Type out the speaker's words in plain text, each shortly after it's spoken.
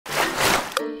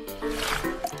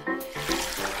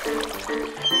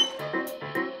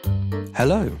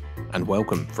Hello, and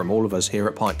welcome from all of us here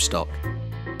at Pipestock.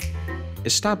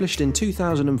 Established in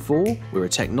 2004, we're a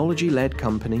technology-led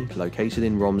company located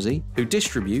in Romsey who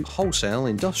distribute wholesale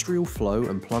industrial flow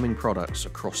and plumbing products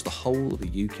across the whole of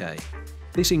the UK.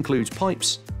 This includes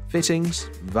pipes, fittings,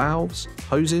 valves,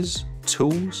 hoses,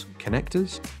 tools,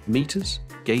 connectors, meters,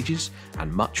 gauges,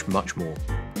 and much, much more.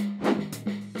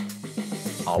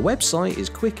 Our website is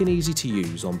quick and easy to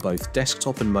use on both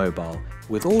desktop and mobile,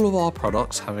 with all of our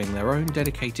products having their own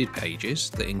dedicated pages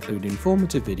that include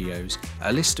informative videos,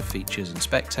 a list of features and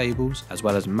spec tables, as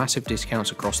well as massive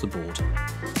discounts across the board.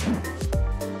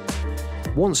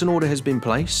 Once an order has been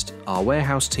placed, our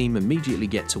warehouse team immediately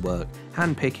get to work,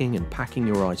 hand-picking and packing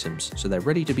your items so they're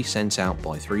ready to be sent out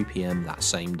by 3 PM that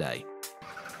same day.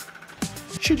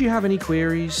 Should you have any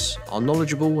queries, our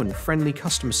knowledgeable and friendly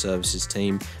customer services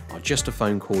team are just a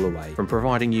phone call away from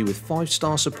providing you with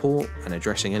 5-star support and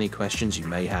addressing any questions you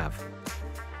may have.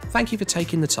 Thank you for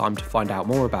taking the time to find out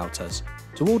more about us.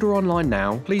 To order online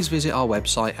now, please visit our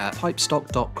website at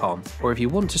pipestock.com, or if you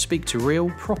want to speak to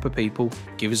real, proper people,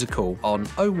 give us a call on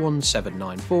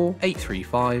 01794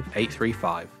 835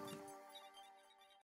 835.